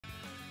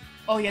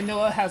Oh yeah,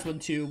 Noelle has one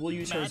too. We'll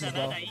use hers as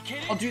well.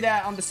 I'll do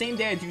that on the same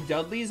day I do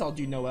Dudley's. I'll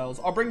do Noelle's.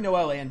 I'll bring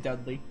Noelle and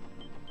Dudley.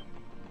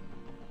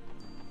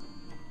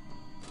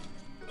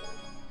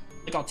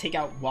 Like I'll take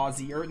out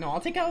Wazy, or no,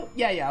 I'll take out.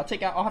 Yeah, I'll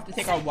take out. I'll have to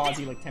take out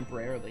Wazy like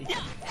temporarily.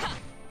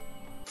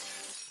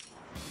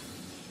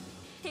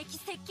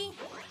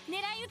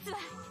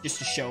 Just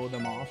to show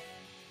them off.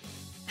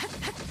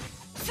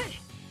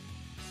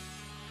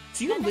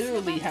 So you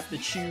literally have to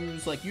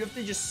choose, like, you have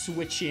to just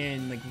switch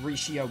in, like,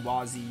 Risha,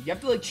 Wazy. You have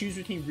to, like, choose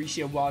between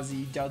Risha,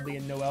 Wazy, Dudley,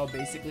 and Noelle,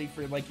 basically,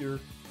 for, like, your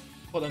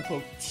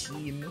quote-unquote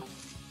team.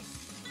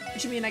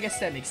 Which, I mean, I guess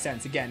that makes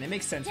sense. Again, it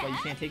makes sense why you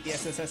can't take the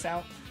SSS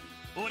out.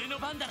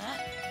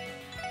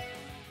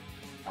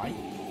 Right.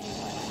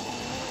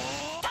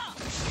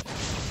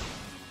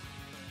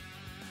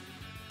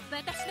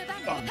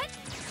 Done.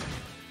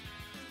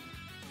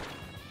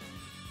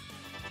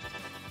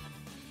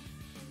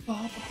 Ba,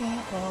 ba,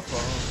 ba, ba, ba.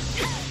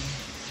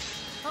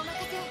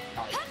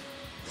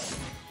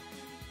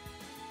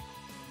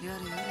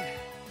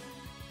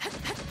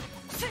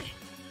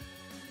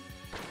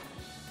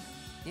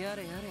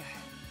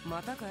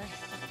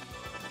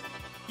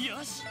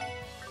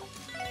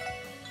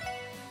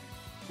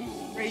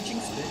 Raging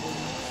spin.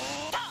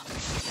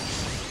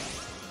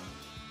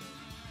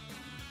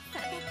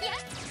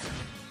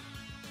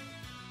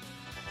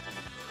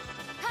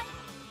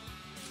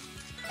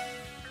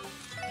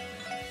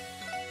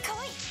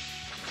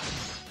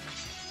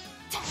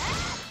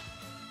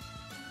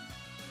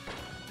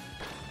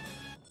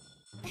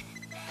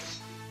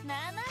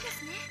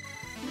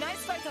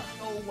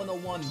 Oh,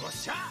 101.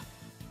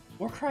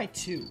 Warcry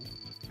 2.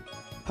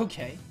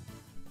 Okay.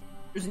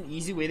 There's an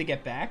easy way to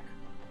get back?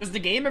 Does the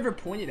game ever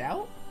point it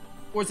out?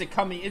 Or is it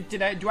coming?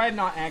 Do I have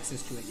not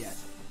access to it yet?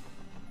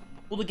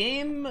 Will the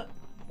game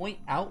point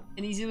out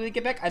an easy way to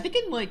get back? I think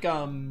in like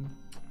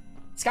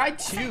Sky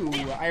 2,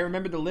 I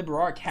remember the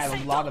LibreArc had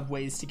a lot of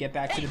ways to get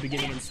back to the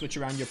beginning and switch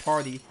around your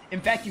party.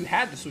 In fact, you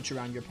had to switch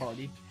around your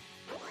party.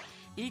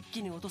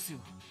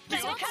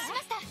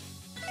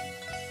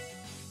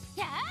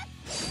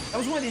 That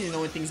was one of the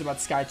annoying things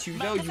about Sky 2,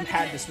 though. You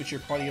had to switch your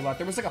party a lot.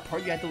 There was like a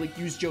part you had to like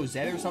use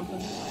Josette or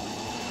something.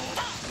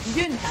 You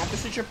didn't have to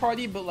switch your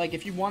party, but like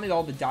if you wanted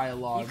all the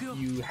dialogue,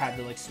 you had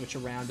to like switch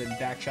around and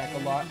backtrack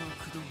a lot.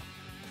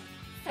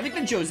 I think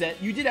the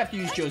Josette, you did have to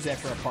use Josette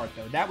for a part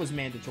though. That was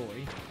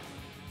mandatory.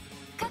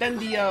 But then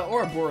the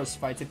Ouroboros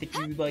fights, I think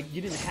you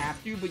didn't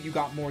have to, but you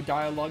got more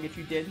dialogue if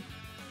you did.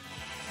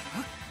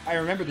 I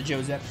remember the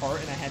Josette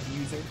part, and I had to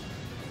use her.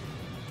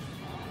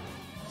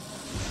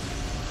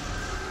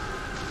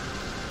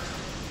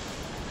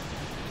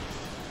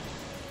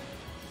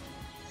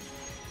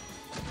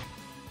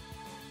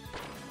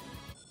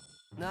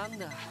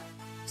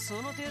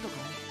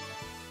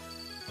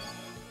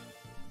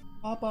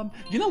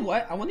 You know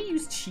what? I want to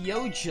use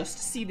Tio just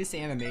to see this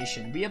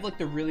animation. We have like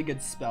the really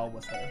good spell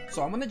with her,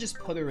 so I'm gonna just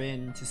put her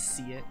in to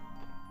see it.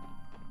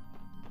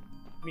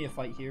 Give me a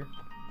fight here.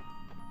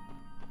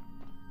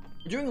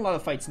 We're doing a lot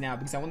of fights now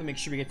because I want to make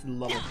sure we get to the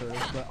level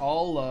curve, but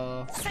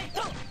I'll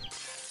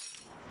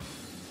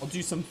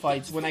do some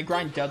fights. When I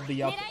grind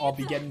Dudley up, I'll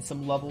be getting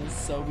some levels,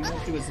 so we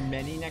won't do as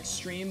many next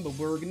stream, but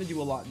we're gonna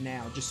do a lot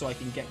now, just so I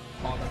can get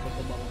caught up with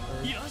the level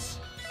curve.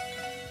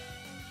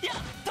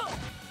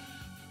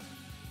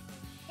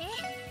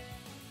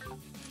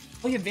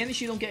 Oh yeah, Vanish,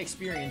 you don't get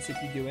experience if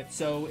you do it,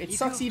 so it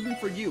sucks even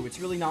for you.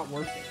 It's really not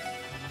worth it.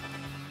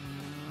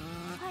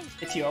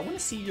 Hey Tio, I want to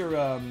see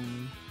your,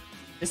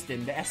 this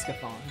thing, the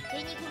Escathon.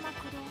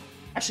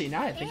 Actually,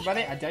 now that I think about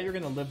it, I doubt you're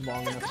gonna live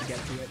long enough to get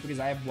to it, because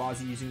I have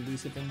Wazy using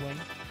Lucifin Wing.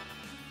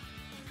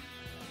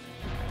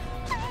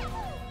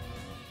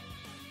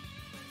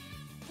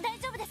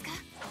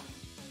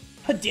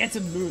 A Dance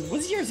of Moon.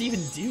 What does yours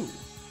even do?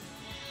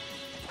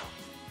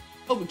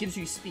 Oh, it gives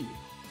you speed.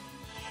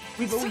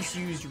 We've always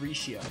used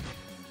Risha.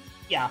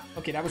 Yeah,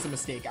 okay, that was a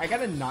mistake. I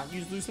gotta not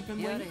use Lucifin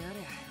Wing.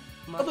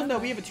 Although no,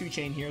 we have a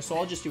 2-chain here, so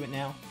I'll just do it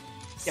now.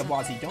 Yeah,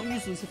 Wazy, don't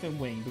use Lucifin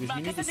Wing, because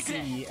we need to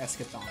see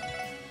Escathon.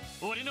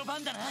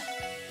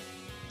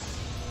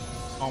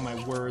 Oh my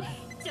word.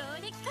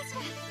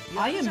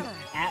 I am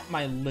at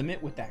my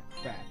limit with that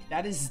crack.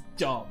 That is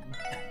dumb.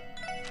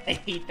 I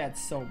hate that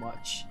so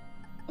much.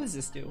 What does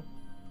this do?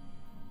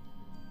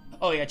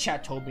 Oh yeah,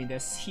 chat told me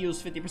this.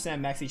 Heals 50%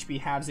 max HP,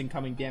 halves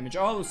incoming damage.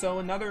 Oh, so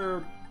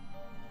another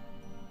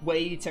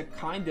way to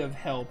kind of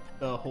help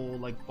the whole,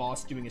 like,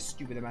 boss doing a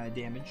stupid amount of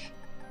damage.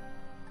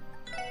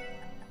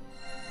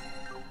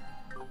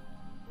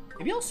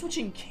 Maybe I'll switch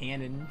in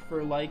Cannon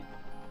for, like,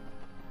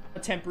 a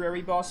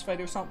temporary boss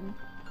fight or something.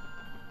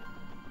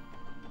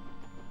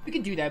 We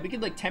could do that. We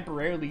could, like,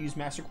 temporarily use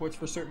Master Quartz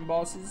for certain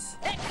bosses.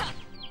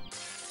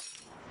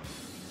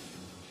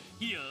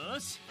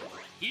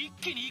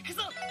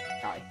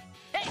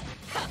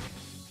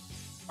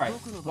 Alright,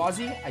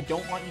 Wazy, I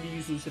don't want you to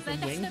use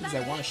Lucifin Wing because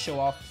I want to show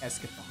off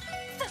Escathon.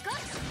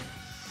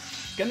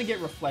 Gonna get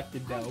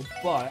reflected though,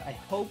 but I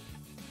hope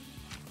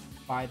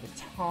by the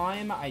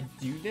time I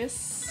do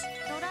this,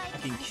 I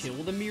can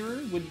kill the mirror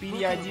would be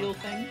the ideal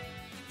thing.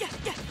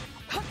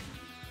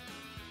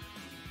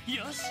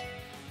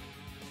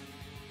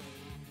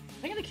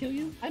 I gonna kill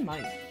you? I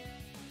might.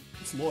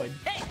 It's Lloyd.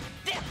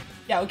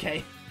 Yeah,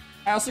 okay.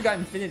 I also got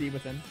Infinity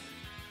with him.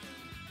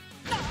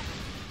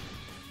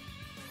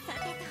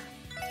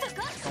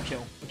 Don't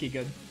kill. Okay,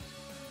 good.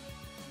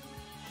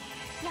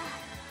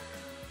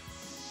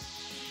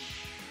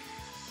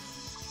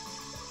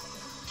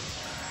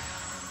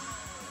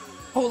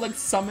 Oh, like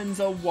summons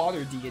a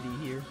water deity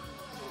here.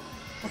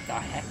 What the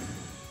heck?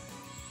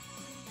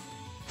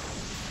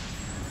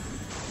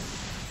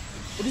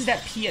 What is that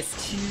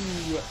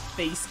PS2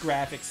 face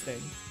graphics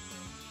thing?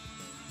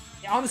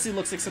 It honestly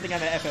looks like something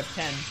out of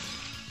FF10.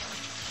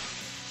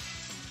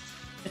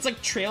 It's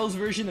like Trail's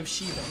version of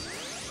Shiva.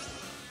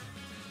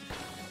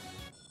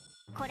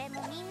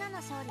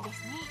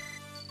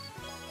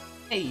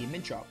 Hey,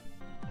 mint drop.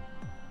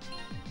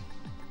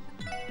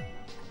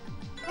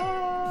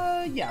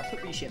 Yeah, put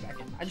Reshare back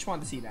in. I just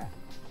wanted to see that.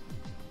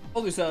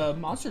 Oh, there's a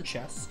monster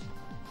chest.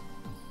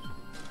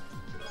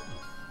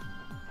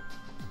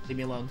 Leave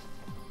me alone.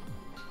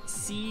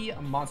 See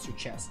a monster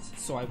chest,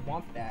 so I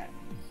want that.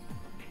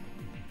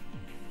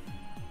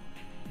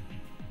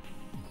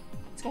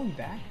 It's going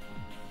back?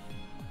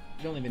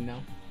 I don't even know.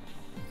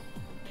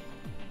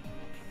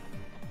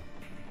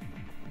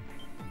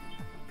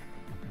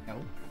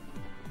 No.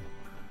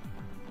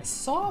 I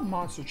saw a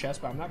monster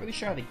chest, but I'm not really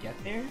sure how to get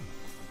there.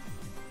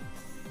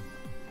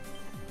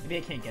 Maybe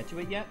I can't get to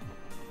it yet.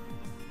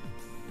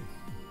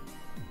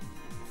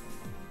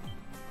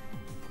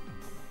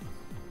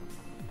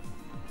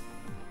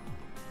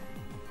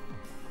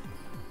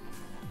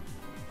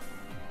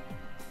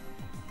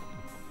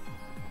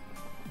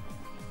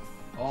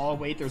 Oh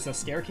wait, there's a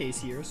staircase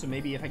here, so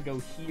maybe if I go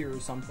here or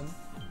something.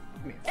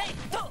 Come here.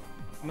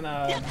 I'm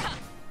gonna...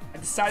 I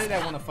decided I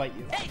want to fight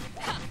you.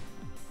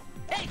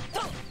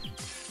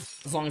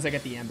 As long as I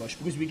get the ambush,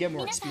 because we get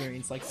more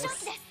experience like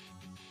this.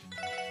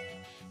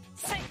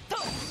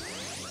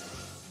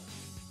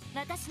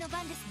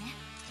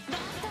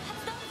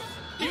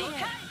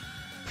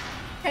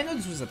 I know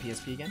this was a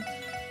PSP again.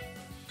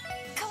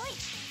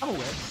 I'm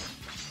aware.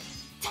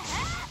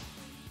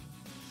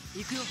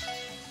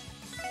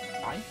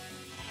 Hi.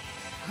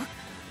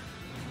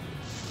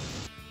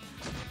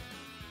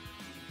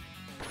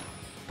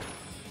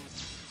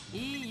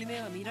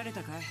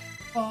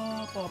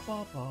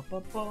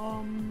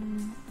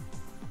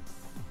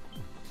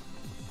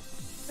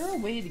 Is there a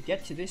way to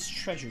get to this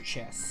treasure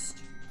chest?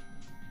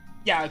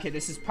 Yeah, okay,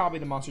 this is probably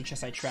the monster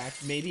chest I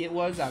tracked. Maybe it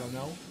was, I don't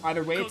know.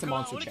 Either way, it's a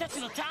monster chest.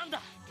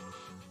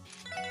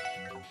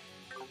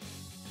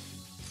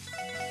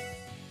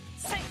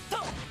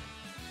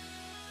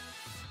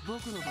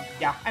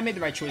 Yeah, I made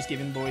the right choice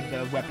giving Lloyd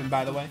the weapon,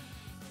 by the way.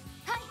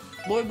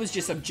 Lloyd was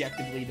just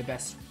objectively the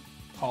best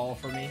call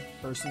for me,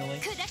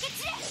 personally.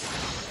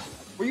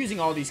 We're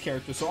using all these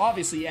characters, so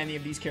obviously any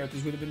of these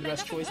characters would have been the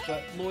best choice,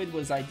 but Lloyd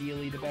was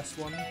ideally the best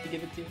one to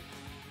give it to.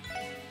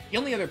 The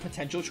only other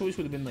potential choice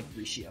would have been like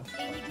Rishio.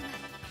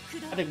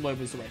 I think Lloyd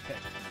was the right pick.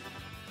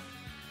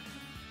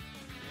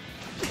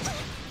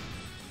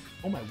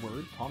 Oh my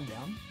word, calm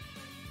down.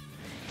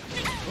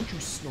 Don't you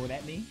snort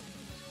at me.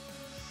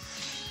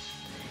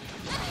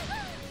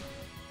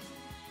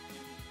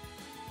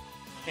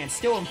 And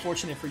still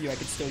unfortunate for you, I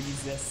could still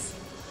use this.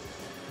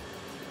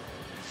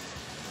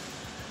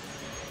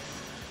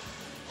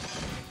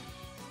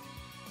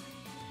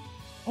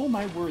 Oh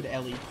my word,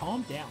 Ellie,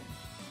 calm down.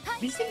 Are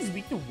these things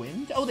weak to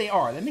wind? Oh, they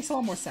are. That makes a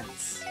lot more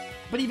sense.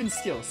 But even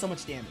still, so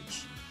much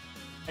damage.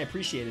 I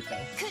appreciate it,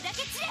 though.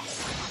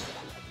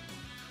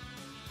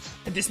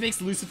 And this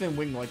makes Lucifin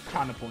Wing, like,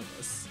 kind of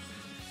pointless.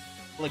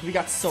 Like, we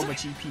got so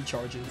much EP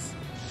charges.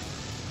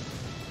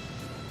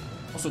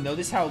 Also,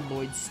 notice how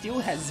Lloyd still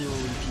has 0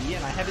 EP,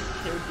 and I haven't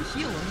cared to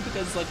heal him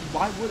because, like,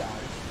 why would I?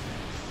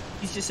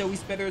 He's just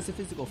always better as a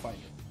physical fighter.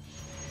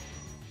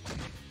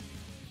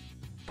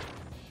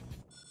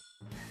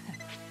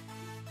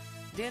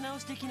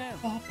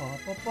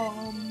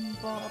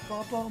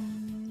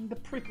 The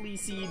prickly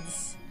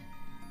seeds.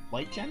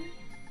 Light gem?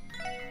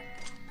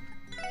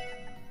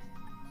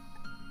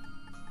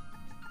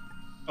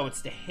 Oh,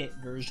 it's the hit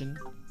version.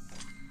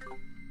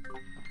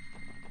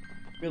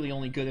 Really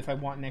only good if I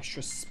want an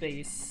extra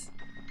space.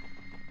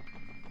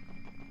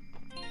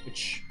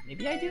 Which,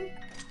 maybe I do?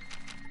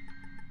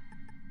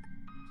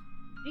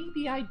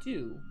 Maybe I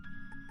do.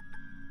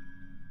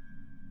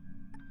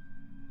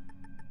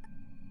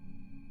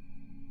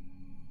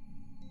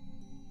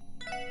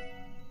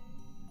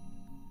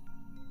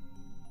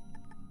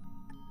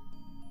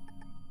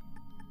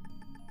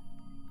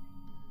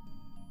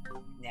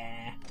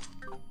 Nah.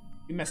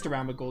 We messed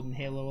around with Golden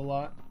Halo a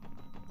lot.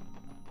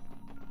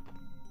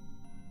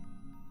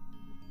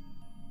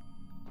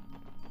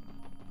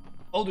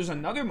 Oh, there's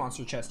another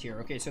monster chest here.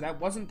 Okay, so that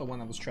wasn't the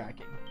one I was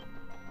tracking.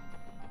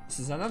 This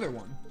is another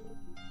one.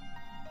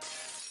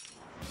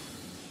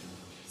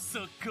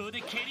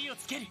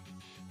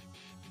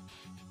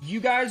 You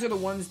guys are the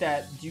ones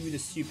that do the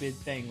stupid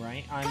thing,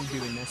 right? I'm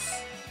doing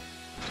this.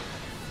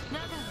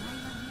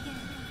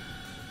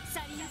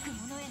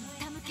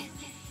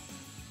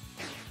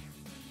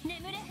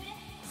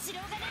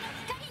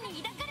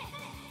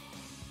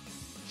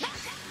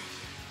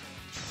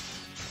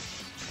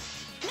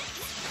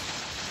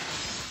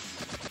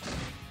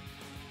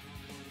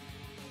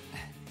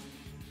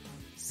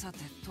 What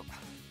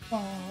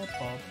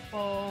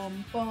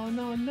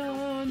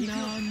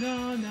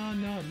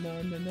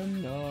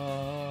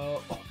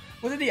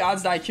are the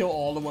odds that I kill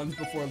all the ones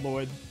before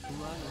Lloyd?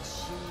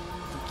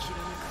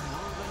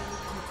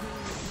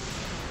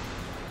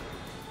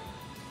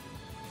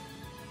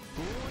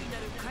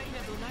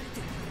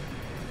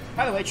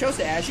 By the way, chose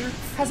to Azure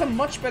has a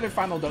much better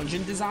final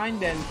dungeon design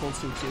than Cold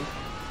Steel 2.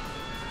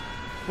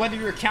 Whether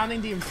you're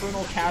counting the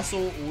Infernal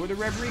Castle or the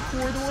Reverie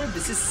Corridor,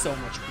 this is so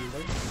much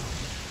cooler.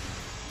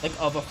 Like,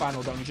 of a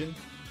final dungeon.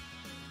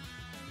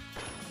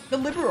 The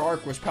Liber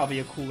Arc was probably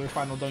a cooler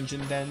final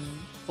dungeon than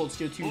Cold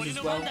Steel 2's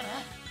as well.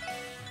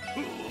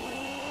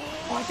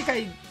 Oh, I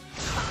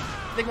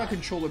think my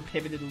controller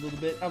pivoted a little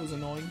bit. That was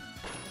annoying.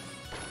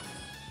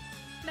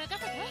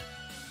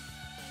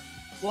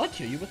 Will I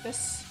kill you with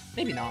this?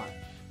 Maybe not.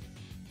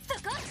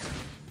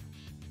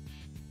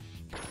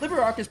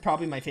 Liber Arc is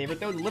probably my favorite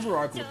though. The Liber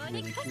Arc looked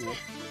really cool.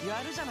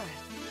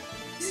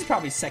 This is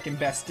probably second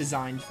best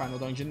designed final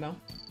dungeon though.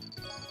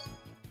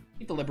 I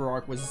think the Liber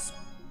Arc was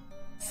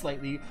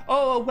slightly...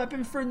 Oh, a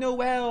weapon for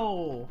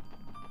Noel!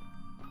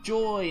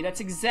 Joy, that's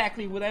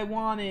exactly what I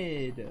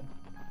wanted!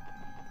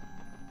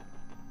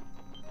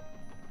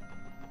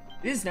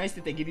 It is nice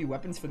that they give you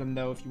weapons for them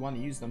though if you want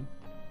to use them.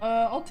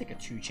 I'll take a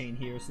 2-chain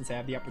here since I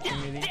have the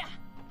opportunity.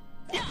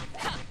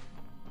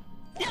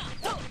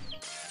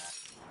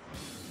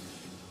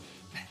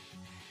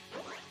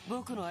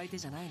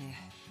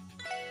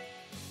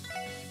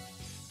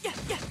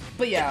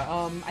 But yeah,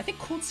 I think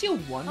Cold Steel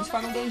 1's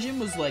final dungeon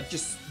was like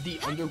just the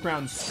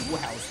underground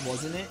schoolhouse,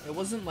 wasn't it? It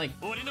wasn't like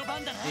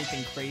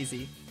anything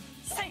crazy.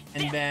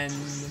 And then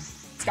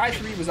Sky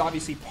 3 was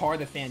obviously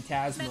part of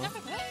Phantasma.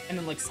 And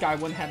then like Sky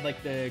 1 had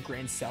like the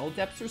Grand Cell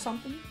depths or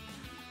something.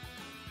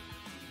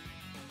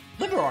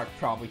 Liber Arc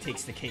probably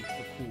takes the cake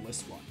for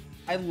coolest one.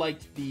 I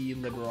liked the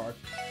Liber Arc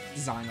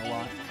design a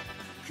lot.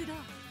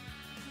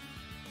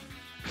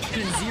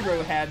 And then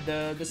Zero had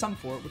the Sun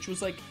Fort, which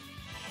was like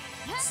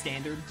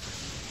standard.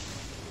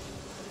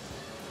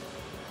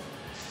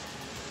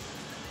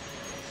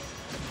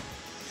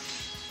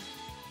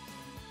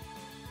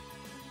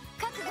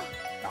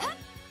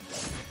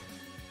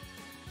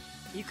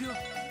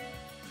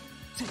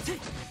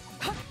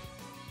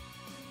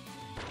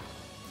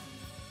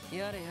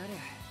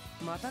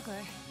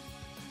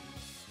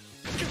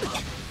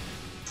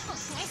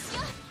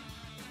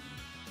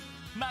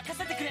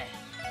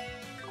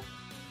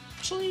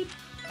 Actually,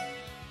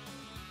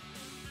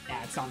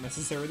 yeah, it's not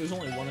necessary. There's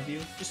only one of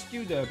you. Just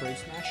do the Brave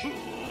Smash.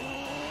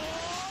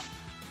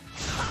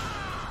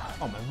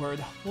 Oh my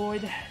word,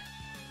 Lloyd.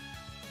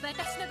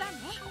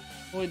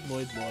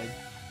 Lloyd.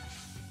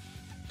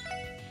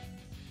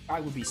 I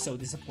would be so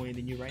disappointed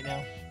in you right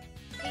now.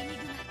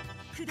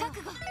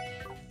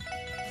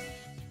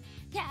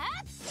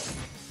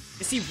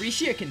 You see,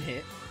 Rishia can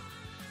hit.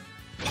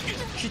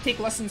 You should take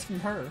lessons from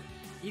her.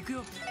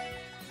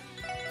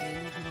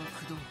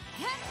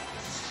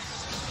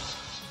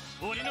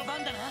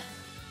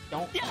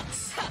 Don't.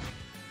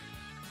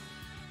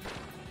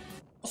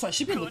 Also, I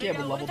should be looking at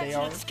what level they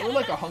are. They're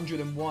like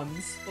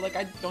 101s, but like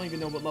I don't even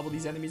know what level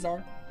these enemies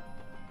are.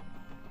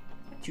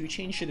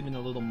 2-chain should have been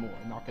a little more,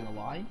 not gonna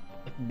lie.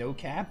 Like, no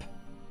cap.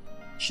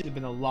 Should have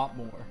been a lot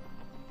more.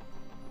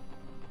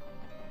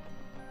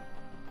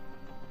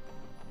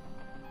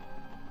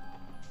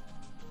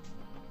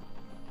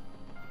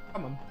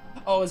 Come on.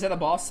 Oh, is that a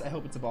boss? I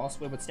hope it's a boss.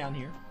 Wait, what's down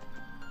here?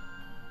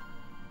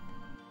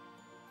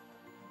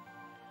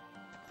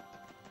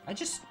 I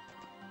just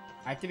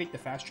activate the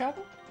fast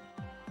travel?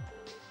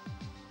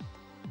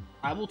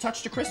 I will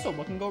touch the crystal.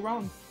 What can go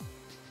wrong?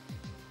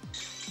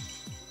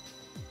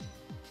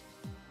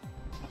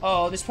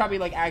 Oh, this probably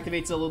like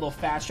activates a little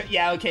fast travel.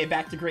 Yeah, okay,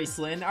 back to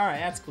Gracelyn. Alright,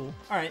 that's cool.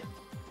 Alright.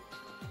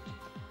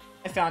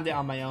 I found it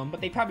on my own,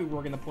 but they probably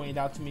were gonna point it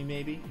out to me,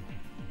 maybe.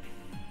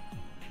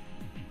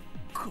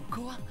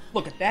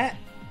 Look at that.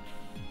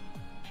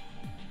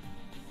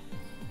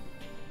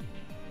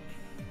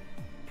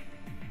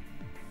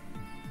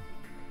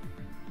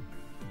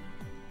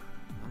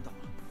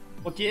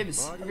 What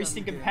gives? Every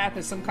stinking path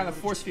has some kind of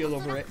force field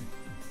over it.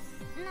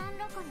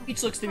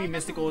 Each looks to be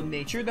mystical in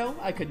nature, though.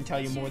 I couldn't tell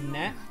you more than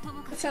that.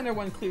 The center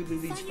one clearly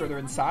leads further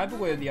inside, but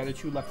where are the other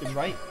two left and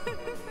right?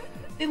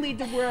 They lead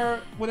to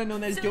what are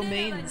known as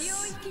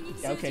domains.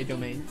 Yeah, okay,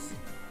 domains.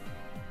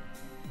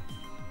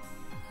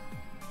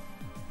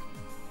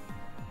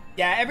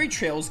 Yeah, every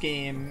Trails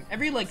game,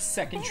 every like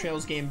second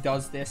Trails game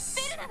does this.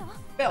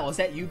 Belle, is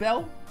that you,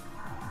 Belle?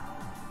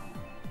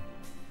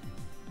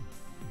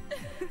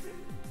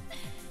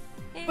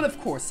 But of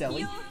course,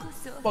 Ellie.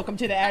 Welcome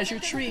to the Azure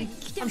Tree.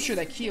 I'm sure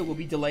that Kia will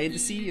be delighted to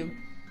see you.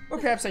 Or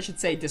perhaps I should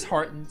say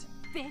disheartened.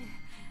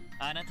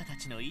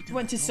 You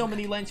went to so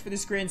many lengths for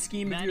this grand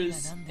scheme of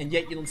yours, and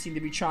yet you don't seem to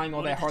be trying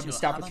all that hard to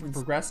stop us from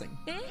progressing.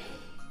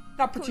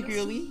 Not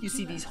particularly. You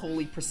see, these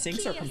holy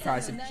precincts are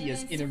comprised of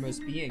Kia's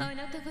innermost being.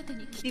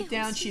 Deep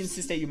down, she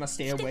insists that you must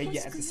stay away,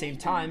 yet at the same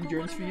time,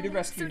 yearns for you to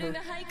rescue her.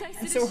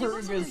 And so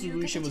her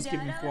resolution was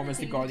given form as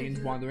the Guardians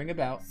wandering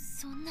about.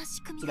 So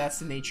that's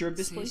the nature of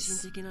this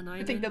place.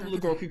 I think that little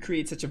girl could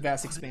create such a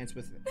vast expanse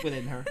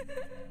within her.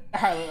 The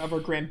highlight of our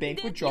grand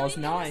banquet draws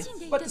nigh,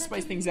 but to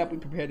spice things up, we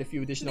prepared a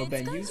few additional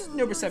venues.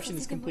 No reception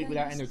is complete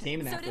without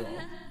entertainment, after all.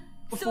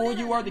 Before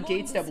you are the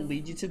gates that will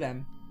lead you to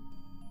them.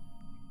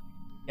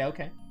 Yeah,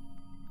 okay.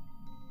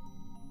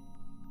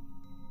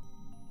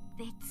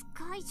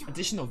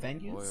 Additional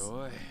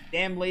venues?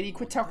 Damn, lady,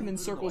 quit talking in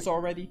circles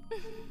already.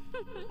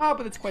 Ah,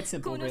 but it's quite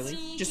simple, really.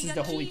 Just as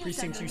the holy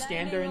precincts you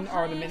stand in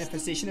are the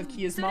manifestation of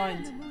Kia's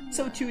mind,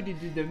 so too do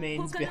the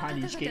domains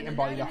behind each gate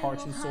embody the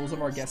hearts and souls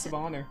of our guests of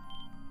honor.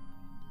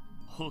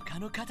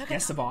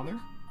 Guests of honor?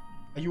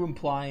 Are you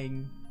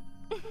implying...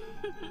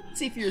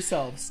 See for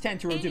yourselves. To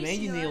enter a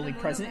domain, you need only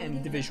present and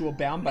individual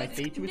bound by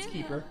fate to its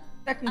keeper.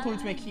 That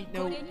concludes my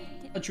keynote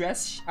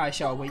address. I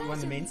shall await you on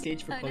the main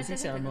stage for closing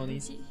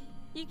ceremonies.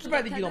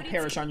 Provided you don't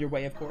perish on your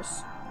way, of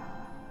course.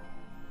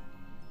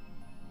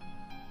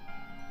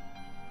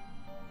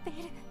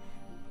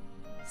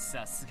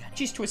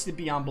 She's twisted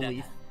beyond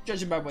belief.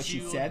 Judging by what she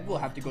said, we'll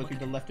have to go through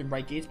the left and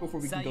right gates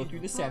before we can go through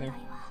the center.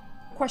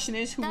 The question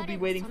is, who will be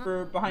waiting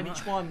for behind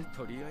each one?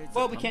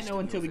 Well, we can't know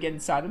until we get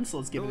inside them, so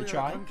let's give it a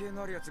try.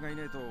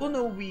 We'll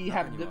know we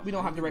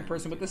don't have the right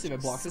person with us if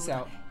it blocks us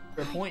out.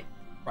 Fair point.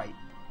 Right.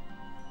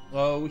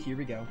 Oh, here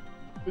we go.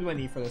 What do I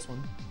need for this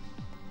one?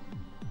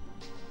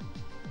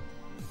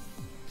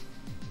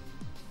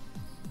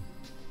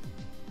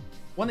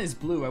 One is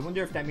blue. I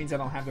wonder if that means I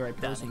don't have the right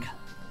person.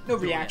 No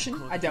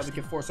reaction. I doubt we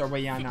can force our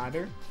way on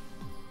either.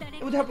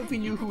 It would help if we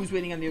knew who was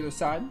waiting on the other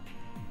side.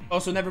 Oh,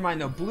 so never mind.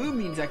 No, blue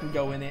means I can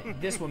go in it.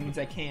 This one means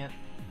I can't.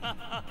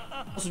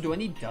 Also, do I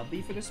need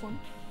Dudley for this one?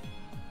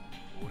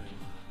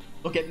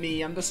 Look at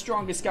me. I'm the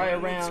strongest guy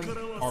around.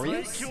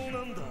 Arius?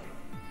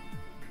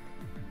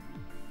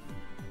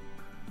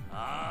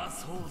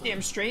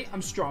 Damn straight.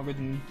 I'm stronger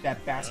than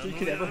that bastard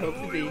could ever hope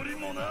to be.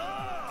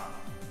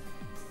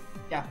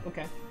 Yeah,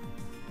 okay.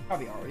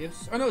 Probably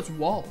Arius. Oh no, it's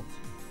Wald.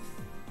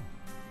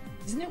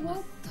 Isn't it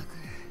Wald?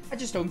 I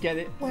just don't get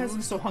it. Why has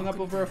him so hung up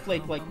over a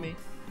flake like me?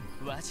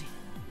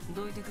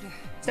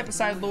 Step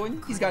aside,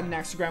 Lord. He's got an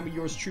axe to grind with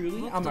yours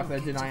truly. I'm not gonna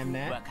deny him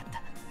that.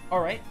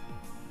 Alright.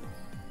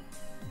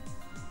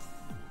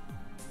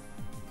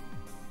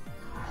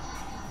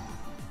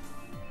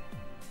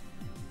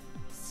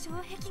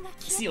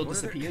 Seal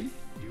disappeared.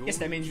 Guess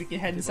that means we can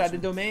head inside the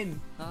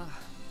domain.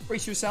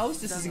 Brace yourselves,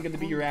 this isn't gonna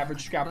be your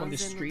average scrap on the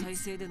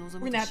streets. We're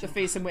gonna have to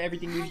face him with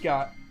everything we've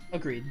got.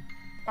 Agreed.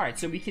 Alright,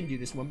 so we can do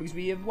this one because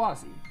we have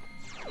Wazy.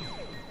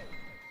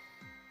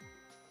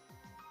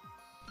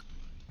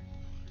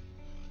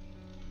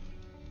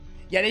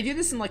 Yeah, they do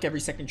this in like every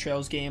second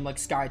Trails game, like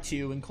Sky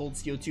 2 and Cold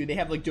Steel 2. They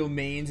have like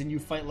domains and you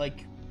fight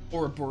like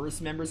Ouroboros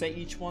members at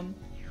each one.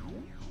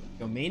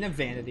 Domain of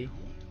Vanity.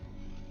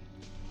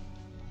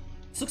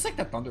 This looks like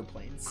the Thunder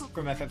Plains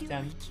from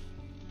FF10.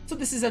 So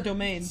this is a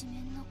domain.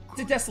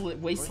 It's a desolate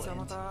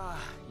wasteland.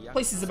 The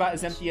place is about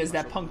as empty as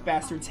that punk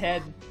bastard's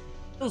head.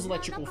 Those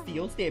electrical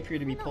fields, they appear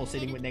to be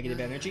pulsating with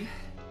negative energy.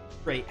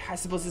 Great, I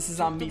suppose this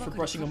is on me for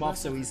brushing him off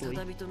so easily.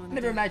 I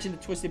never imagined a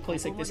twisted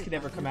place like this could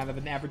ever come out of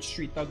an average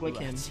street thug like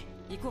him.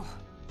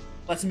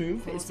 Let's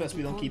move, it's best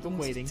we don't keep him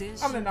waiting.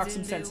 I'm gonna knock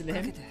some sense into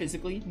him,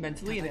 physically,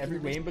 mentally, and every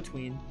way in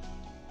between.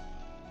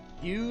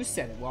 You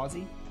said it,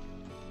 Wazy.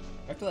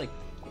 I have to like...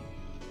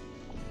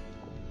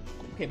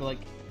 Okay, but like...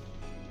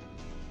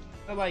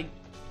 I like...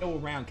 go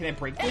around. Can I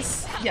break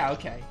this? Yeah,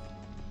 okay.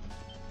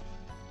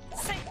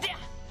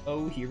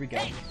 Oh, here we go.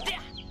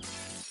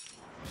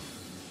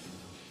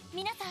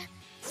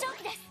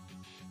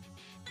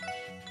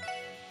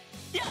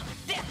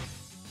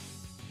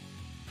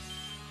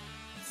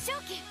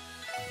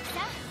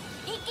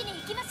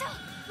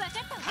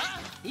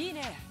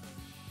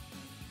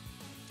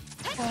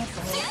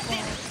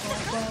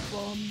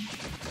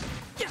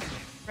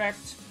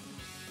 Correct.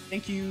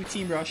 Thank you,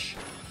 Team Rush.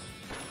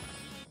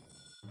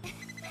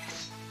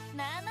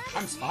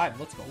 Times 5,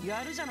 let's go.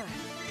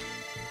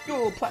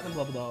 Yo, platinum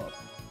leveled up.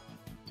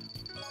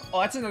 Oh,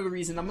 that's another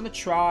reason. I'm gonna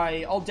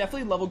try. I'll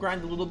definitely level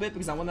grind a little bit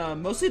because I wanna,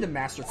 mostly the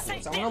Master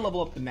Quartz. I wanna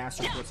level up the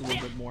Master Quartz a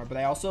little bit more, but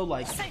I also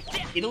like,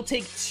 it'll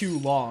take too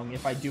long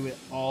if I do it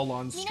all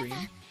on stream.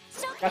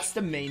 That's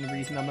the main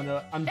reason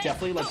I'm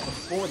definitely like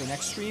before the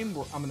next stream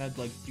where I'm gonna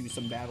like do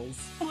some battles.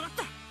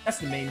 That's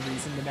the main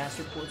reason, the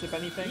Master Quartz, if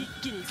anything.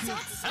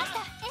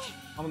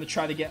 I'm gonna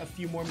try to get a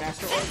few more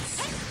Master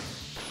Arts.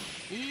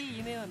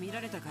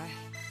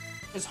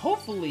 Because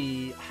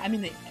hopefully, I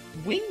mean, the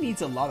Wing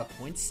needs a lot of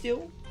points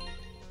still.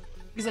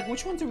 Because, like,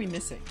 which ones are we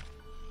missing?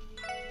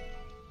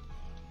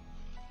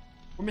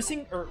 We're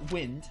missing,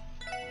 Wind.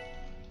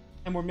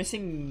 And we're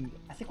missing,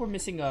 I think we're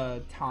missing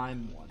a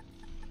Time one.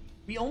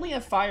 We only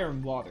have Fire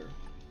and Water.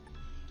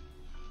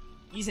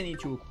 These I need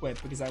to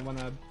equip because I want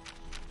to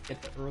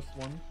get the Earth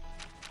one.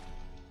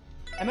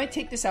 I might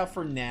take this out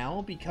for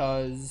now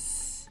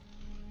because...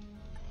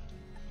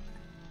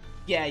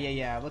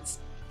 Yeah. Let's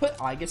put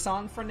Aegis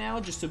on for now,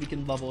 just so we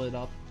can level it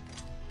up.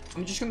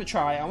 I'm just gonna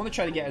try. I want to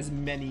try to get as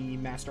many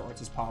Master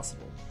Arts as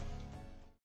possible.